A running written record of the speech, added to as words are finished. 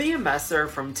Messer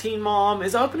from Teen Mom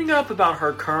is opening up about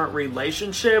her current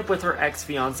relationship with her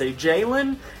ex-fiancé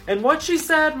Jalen, and what she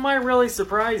said might really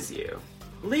surprise you.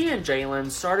 Leah and Jalen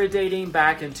started dating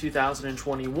back in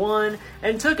 2021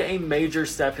 and took a major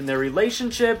step in their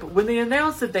relationship when they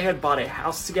announced that they had bought a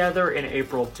house together in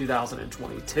April of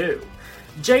 2022.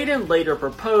 Jaden later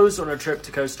proposed on a trip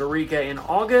to Costa Rica in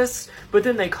August, but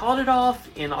then they called it off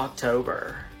in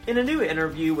October. In a new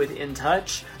interview with In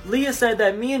Touch, Leah said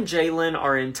that me and Jalen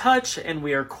are in touch and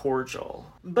we are cordial.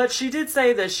 But she did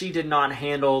say that she did not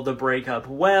handle the breakup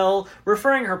well,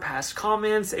 referring her past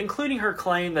comments, including her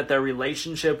claim that their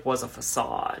relationship was a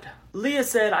facade. Leah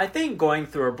said, "I think going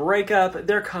through a breakup,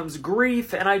 there comes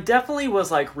grief, and I definitely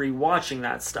was like rewatching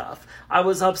that stuff. I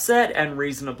was upset, and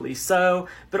reasonably so,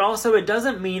 but also it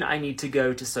doesn't mean I need to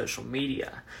go to social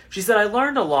media." She said, "I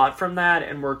learned a lot from that,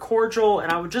 and we're cordial,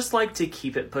 and I would just like to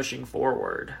keep it pushing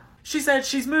forward." She said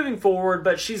she's moving forward,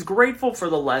 but she's grateful for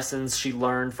the lessons she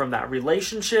learned from that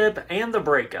relationship and the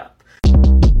breakup.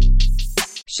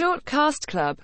 Short Cast Club